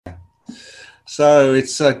So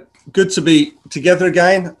it's good to be together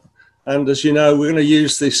again. And as you know, we're going to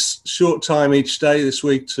use this short time each day this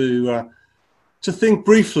week to think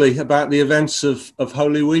briefly about the events of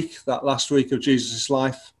Holy Week, that last week of Jesus'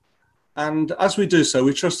 life. And as we do so,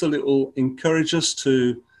 we trust that it will encourage us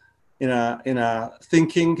to, in our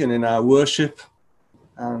thinking and in our worship.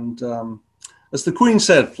 And as the Queen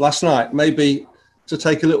said last night, maybe to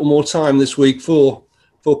take a little more time this week for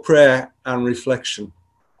prayer and reflection.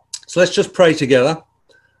 So let's just pray together,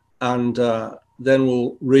 and then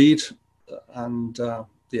we'll read. And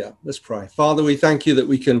let's pray. Father, we thank you that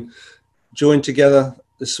we can join together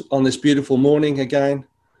on this beautiful morning again.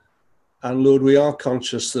 And Lord, we are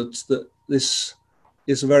conscious that this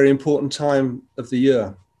is a very important time of the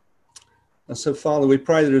year. And so, Father, we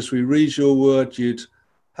pray that as we read your word, you'd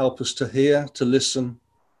help us to hear, to listen,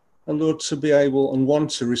 and Lord, to be able and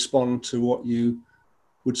want to respond to what you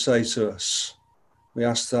would say to us. We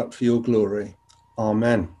ask that for your glory.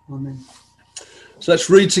 Amen. Amen. So let's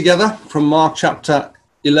read together from Mark chapter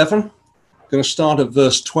 11. I'm going to start at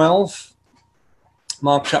verse 12.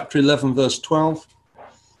 Mark chapter 11, verse 12.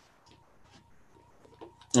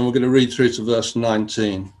 And we're going to read through to verse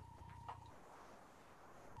 19.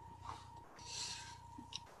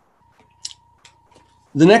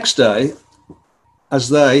 The next day,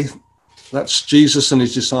 that's Jesus and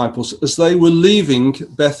his disciples, as they were leaving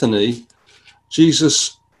Bethany,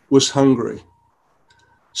 Jesus was hungry.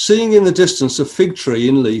 Seeing in the distance a fig tree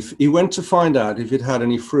in leaf, he went to find out if it had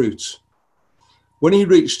any fruit. When he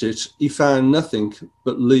reached it, he found nothing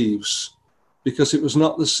but leaves, because it was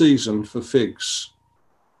not the season for figs.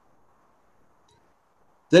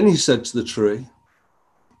 Then he said to the tree,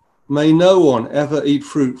 "May no one ever eat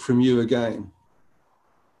fruit from you again."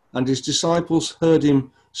 And his disciples heard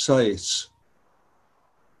him say it.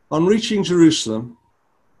 On reaching Jerusalem,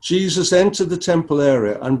 Jesus entered the temple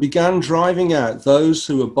area and began driving out those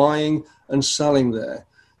who were buying and selling there.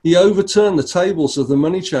 He overturned the tables of the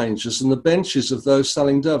money changers and the benches of those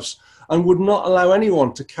selling doves, and would not allow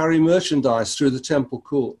anyone to carry merchandise through the temple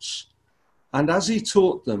courts. And as he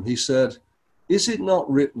taught them, he said, "Is it not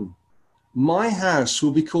written, 'My house will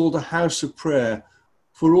be called a house of prayer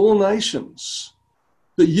for all nations'?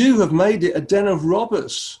 But you have made it a den of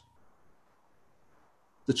robbers."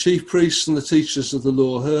 The chief priests and the teachers of the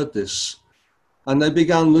law heard this, and they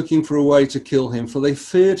began looking for a way to kill him, for they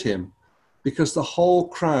feared him, because the whole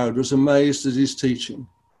crowd was amazed at his teaching.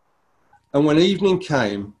 And when evening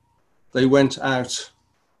came, they went out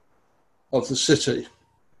of the city.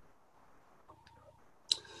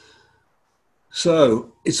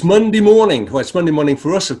 So it's Monday morning. Well, it's Monday morning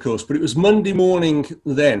for us, of course, but it was Monday morning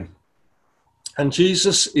then. And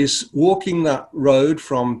Jesus is walking that road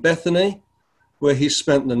from Bethany, where he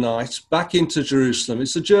spent the night, back into Jerusalem.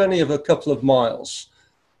 It's a journey of a couple of miles.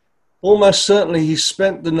 Almost certainly he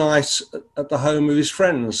spent the night at the home of his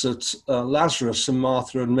friends, at Lazarus and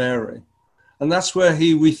Martha and Mary. And that's where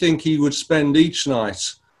we think he would spend each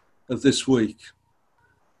night of this week.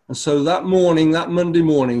 And so that morning, that Monday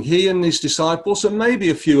morning, he and his disciples, and maybe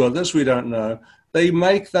a few others, we don't know, they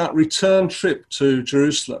make that return trip to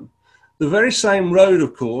Jerusalem. The very same road,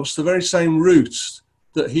 of course, the very same route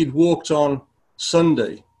that he'd walked on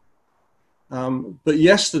Sunday. But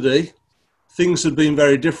yesterday, things had been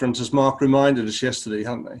very different, as Mark reminded us yesterday,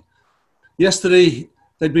 hadn't they? Yesterday,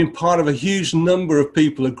 they'd been part of a huge number of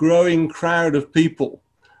people, a growing crowd of people,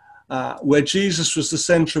 where Jesus was the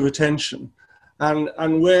center of attention,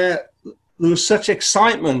 and where there was such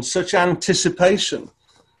excitement, such anticipation.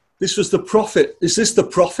 This was the prophet. Is this the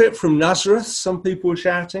prophet from Nazareth? Some people were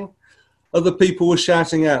shouting. Other people were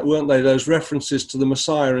shouting out, weren't they, those references to the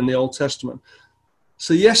Messiah in the Old Testament.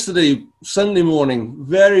 So yesterday, Sunday morning,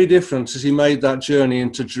 very different as he made that journey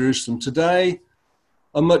into Jerusalem. Today,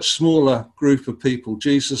 a much smaller group of people,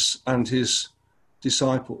 Jesus and his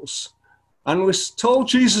disciples. And we're told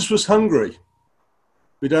Jesus was hungry.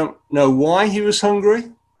 We don't know why he was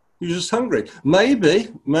hungry. He was just hungry. Maybe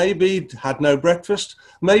he'd had no breakfast.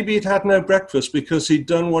 Maybe he'd had no breakfast because he'd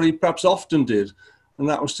done what he perhaps often did, and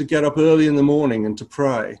that was to get up early in the morning and to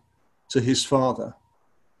pray to his Father.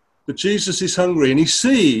 But Jesus is hungry, and he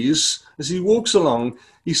sees, as he walks along,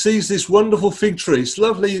 he sees this wonderful fig tree, it's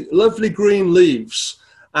lovely green leaves,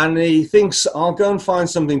 and he thinks, I'll go and find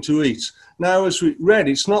something to eat. Now, as we read,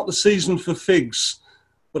 it's not the season for figs,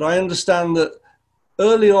 but I understand that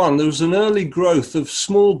early on there was an early growth of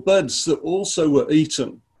small buds that also were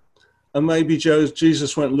eaten, and maybe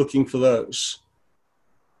Jesus went looking for those.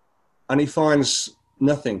 And he finds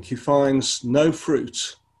nothing. He finds no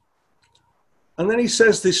fruit. And then he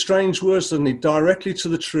says these strange words, doesn't he, directly to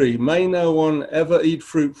the tree, "May no one ever eat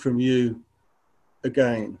fruit from you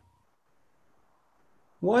again."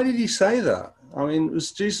 Why did he say that? I mean,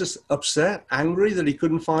 was Jesus upset, angry that he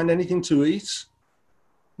couldn't find anything to eat?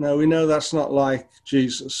 No, we know that's not like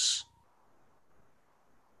Jesus.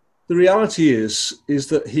 The reality is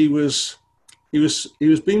that he was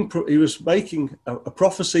making a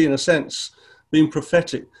prophecy, in a sense, being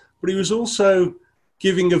prophetic, but he was also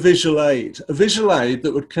giving a visual aid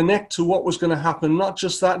that would connect to what was going to happen, not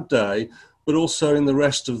just that day, but also in the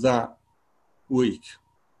rest of that week.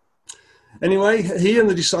 Anyway, he and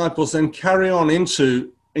the disciples then carry on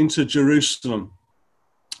into Jerusalem.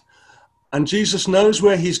 And Jesus knows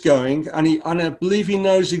where he's going, and I believe he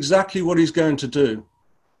knows exactly what he's going to do.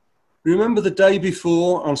 Remember the day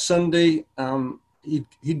before, on Sunday,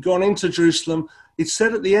 he'd gone into Jerusalem. It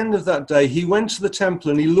said at the end of that day, he went to the temple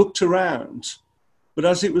and he looked around. But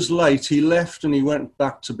as it was late, he left and he went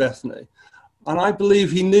back to Bethany. And I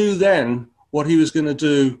believe he knew then what he was going to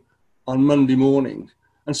do on Monday morning.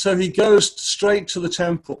 And so he goes straight to the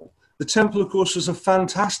temple. The temple, of course, was a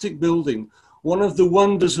fantastic building, one of the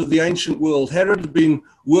wonders of the ancient world. Herod had been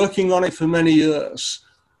working on it for many years.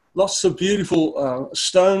 Lots of beautiful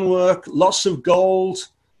stonework, lots of gold.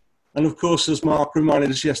 And of course, as Mark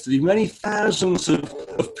reminded us yesterday, many thousands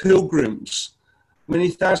of pilgrims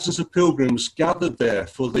gathered there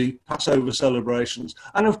for the Passover celebrations.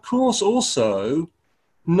 And of course, also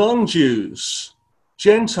non-Jews,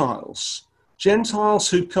 Gentiles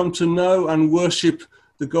who'd come to know and worship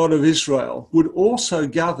the God of Israel would also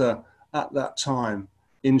gather at that time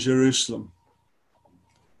in Jerusalem.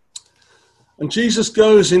 And Jesus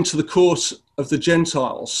goes into the court of the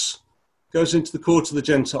Gentiles,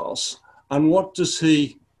 and what does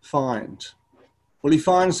he find? Well, he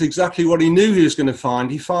finds exactly what he knew he was going to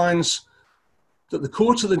find. He finds that the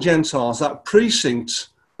court of the Gentiles, that precinct,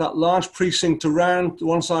 that large precinct around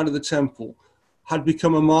one side of the temple, had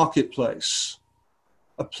become a marketplace,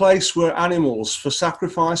 a place where animals for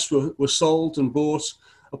sacrifice were sold and bought,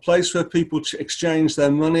 a place where people exchanged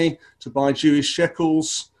their money to buy Jewish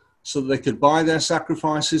shekels so that they could buy their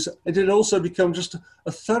sacrifices. It had also become just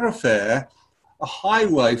a thoroughfare, a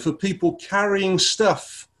highway for people carrying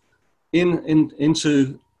stuff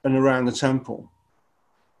into and around the temple.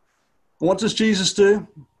 And what does Jesus do?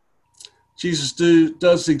 Jesus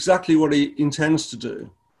does exactly what he intends to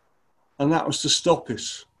do, and that was to stop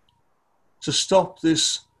it, to stop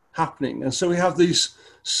this happening. And so we have these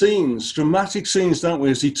scenes, dramatic scenes, don't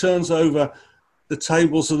we, as he turns over the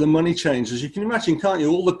tables of the money changers. You can imagine, can't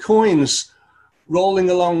you, all the coins rolling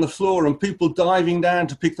along the floor and people diving down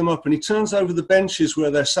to pick them up. And he turns over the benches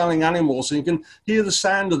where they're selling animals, and you can hear the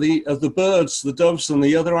sound of the birds, the doves and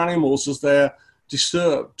the other animals as they're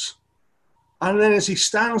disturbed. And then as he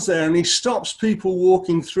stands there and he stops people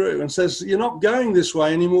walking through and says, "You're not going this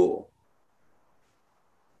way anymore."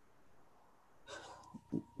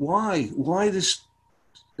 Why this,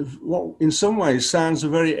 what in some ways sounds a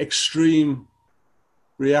very extreme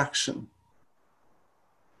reaction?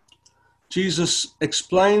 Jesus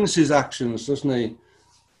explains his actions, doesn't he,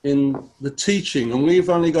 in the teaching, and we've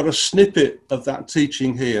only got a snippet of that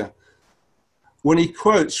teaching here, when he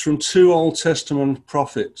quotes from two Old Testament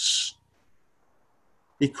prophets.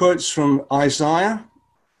 He quotes from Isaiah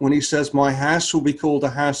when he says, "My house will be called a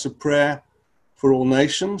house of prayer for all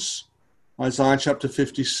nations," Isaiah chapter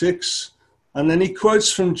 56. And then he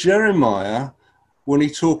quotes from Jeremiah when he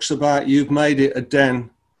talks about, "You've made it a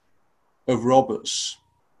den of robbers."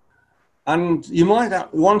 And you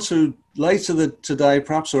might want to, later today,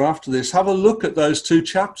 perhaps, or after this, have a look at those two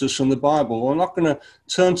chapters from the Bible. We're not going to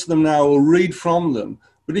turn to them now or read from them.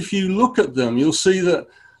 But if you look at them, you'll see that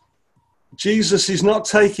Jesus is not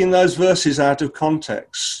taking those verses out of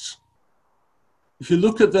context. If you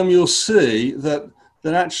look at them, you'll see that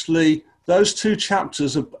actually those two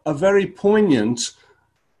chapters are very poignant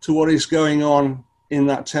to what is going on in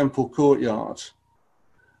that temple courtyard.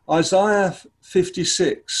 Isaiah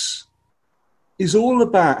 56 is all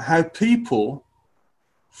about how people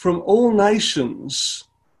from all nations,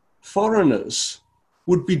 foreigners,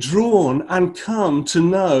 would be drawn and come to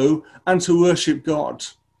know and to worship God.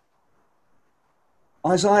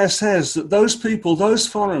 Isaiah says that those people, those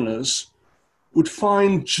foreigners, would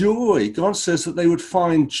find joy. God says that they would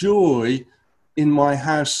find joy in my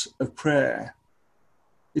house of prayer.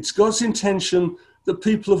 It's God's intention that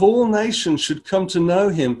people of all nations should come to know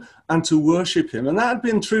him and to worship him. And that had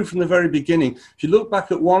been true from the very beginning. If you look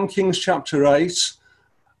back at 1 Kings chapter 8,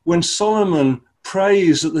 when Solomon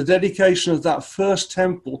prays at the dedication of that first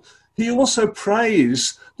temple, he also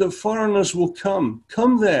prays that foreigners will come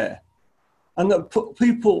there, and that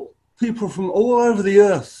people from all over the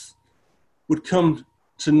earth would come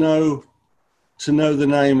to know the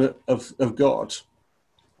name of God.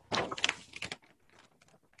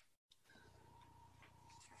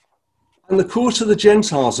 And the court of the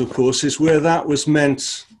Gentiles, of course, is where that was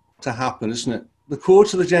meant to happen, isn't it? The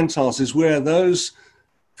court of the Gentiles is where those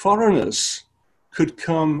foreigners could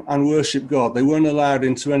come and worship God. They weren't allowed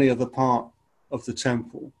into any other part of the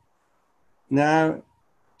temple. Now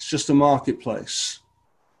it's just a marketplace,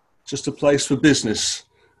 just a place for business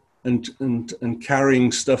and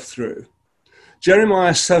carrying stuff through.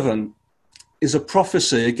 Jeremiah 7 is a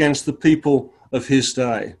prophecy against the people of his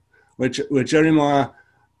day, where Jeremiah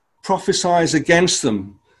prophesies against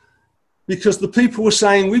them, because the people were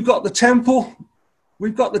saying, we've got the temple,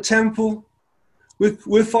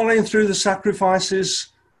 we're following through the sacrifices,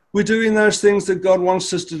 we're doing those things that God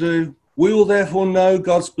wants us to do. We will therefore know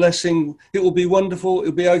God's blessing. It will be wonderful,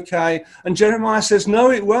 it'll be okay. And Jeremiah says,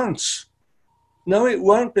 no, it won't. No, it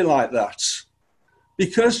won't be like that.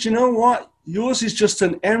 Because do you know what? Yours is just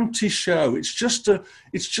an empty show. It's just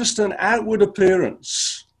an outward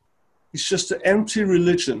appearance. It's just an empty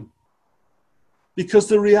religion. Because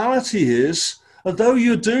the reality is, although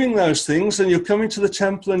you're doing those things and you're coming to the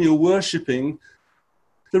temple and you're worshipping,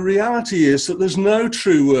 the reality is that there's no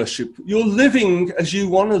true worship. You're living as you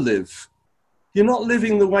want to live. You're not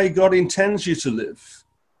living the way God intends you to live.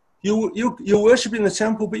 You're worshipping the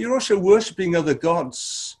temple, but you're also worshipping other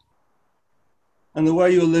gods. And the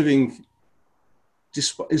way you're living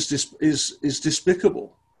is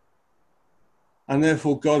despicable. And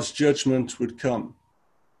therefore God's judgment would come.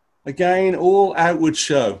 Again, all outward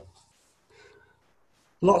show.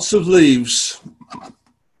 Lots of leaves,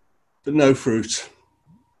 but no fruit.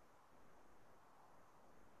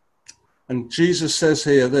 And Jesus says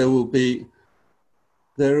here there will be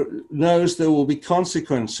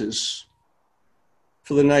consequences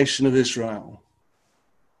for the nation of Israel.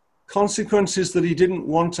 Consequences that he didn't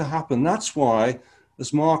want to happen. That's why,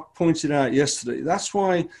 as Mark pointed out yesterday, that's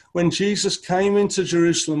why when Jesus came into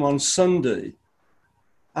Jerusalem on Sunday,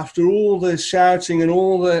 after all the shouting and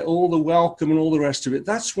all the welcome and all the rest of it,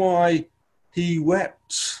 that's why he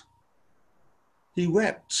wept. He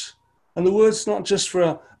wept. And the word's not just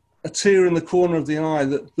for a tear in the corner of the eye.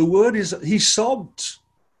 The word is he sobbed.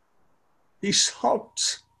 He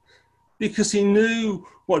sobbed because he knew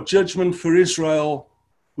what judgment for Israel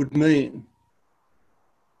would mean.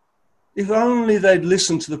 If only they'd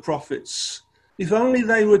listened to the prophets. If only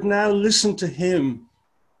they would now listen to him.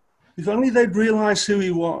 If only they'd realize who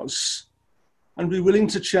he was and be willing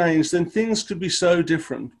to change, then things could be so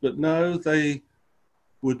different. But no, they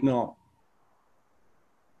would not.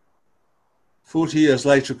 40 years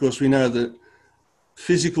later, of course, we know that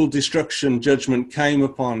physical destruction judgment came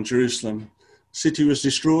upon Jerusalem. City was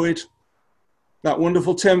destroyed. That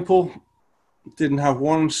wonderful temple didn't have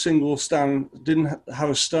a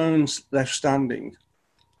stone left standing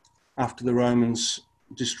after the Romans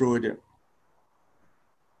destroyed it.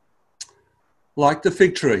 Like the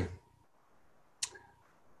fig tree,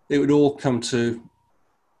 it would all come to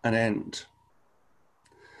an end.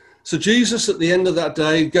 So Jesus, at the end of that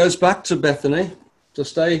day, goes back to Bethany to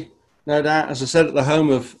stay, no doubt, as I said, at the home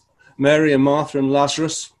of Mary and Martha and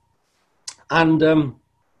Lazarus. And then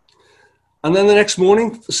the next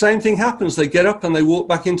morning, the same thing happens. They get up and they walk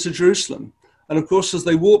back into Jerusalem. And of course, as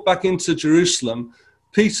they walk back into Jerusalem,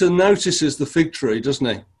 Peter notices the fig tree, doesn't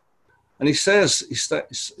he? And he says,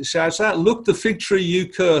 he shouts out, "Look, the fig tree you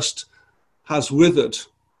cursed has withered."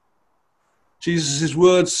 Jesus'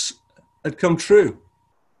 words had come true.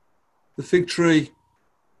 The fig tree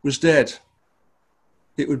was dead.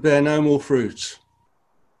 It would bear no more fruit.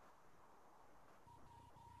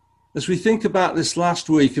 As we think about this last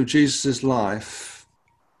week of Jesus' life,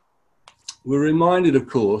 we're reminded, of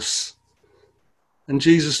course, and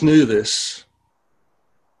Jesus knew this,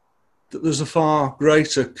 that there's a far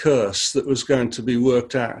greater curse that was going to be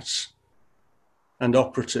worked out and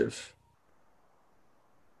operative.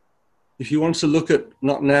 If you want to look at,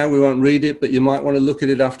 not now, we won't read it, but you might want to look at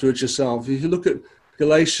it afterwards yourself. If you look at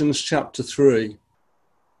Galatians chapter 3,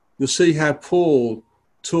 you'll see how Paul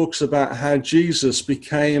talks about how Jesus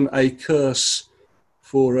became a curse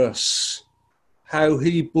for us, how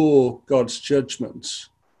he bore God's judgment,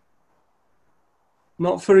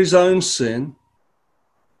 not for his own sin,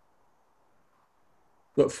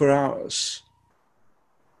 but for ours.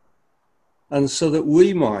 And so that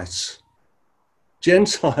we might,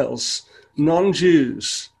 Gentiles,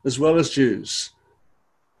 non-Jews as well as Jews,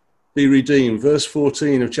 be redeemed. Verse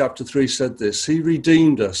 14 of chapter 3 said this: he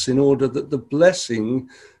redeemed us in order that the blessing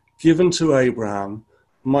given to Abraham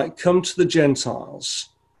might come to the Gentiles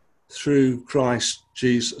through Christ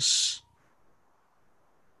Jesus.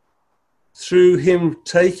 Through him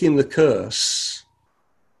taking the curse,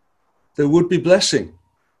 there would be blessing.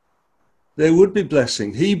 There would be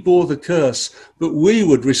blessing. He bore the curse, but we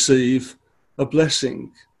would receive a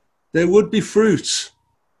blessing. There would be fruit.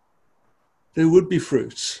 There would be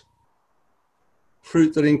fruit.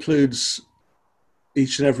 Fruit that includes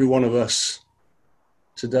each and every one of us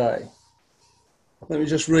today. Let me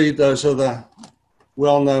just read those other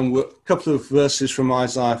well-known couple of verses from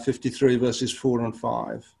Isaiah 53, verses 4 and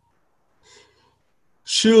 5.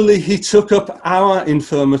 Surely he took up our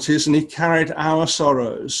infirmities and he carried our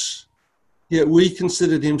sorrows. Yet we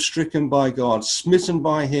considered him stricken by God, smitten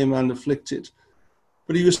by him and afflicted.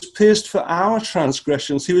 But he was pierced for our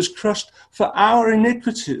transgressions. He was crushed for our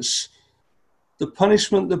iniquities. The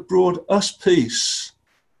punishment that brought us peace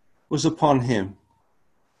was upon him.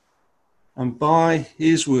 And by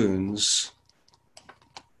his wounds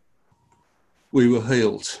we were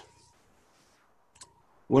healed.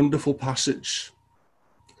 Wonderful passage.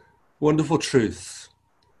 Wonderful truth.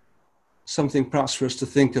 Something perhaps for us to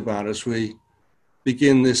think about as we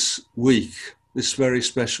begin this week, this very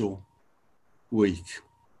special week.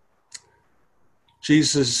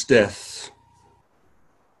 Jesus' death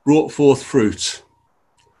brought forth fruit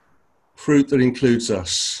that includes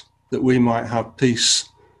us, that we might have peace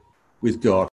with God.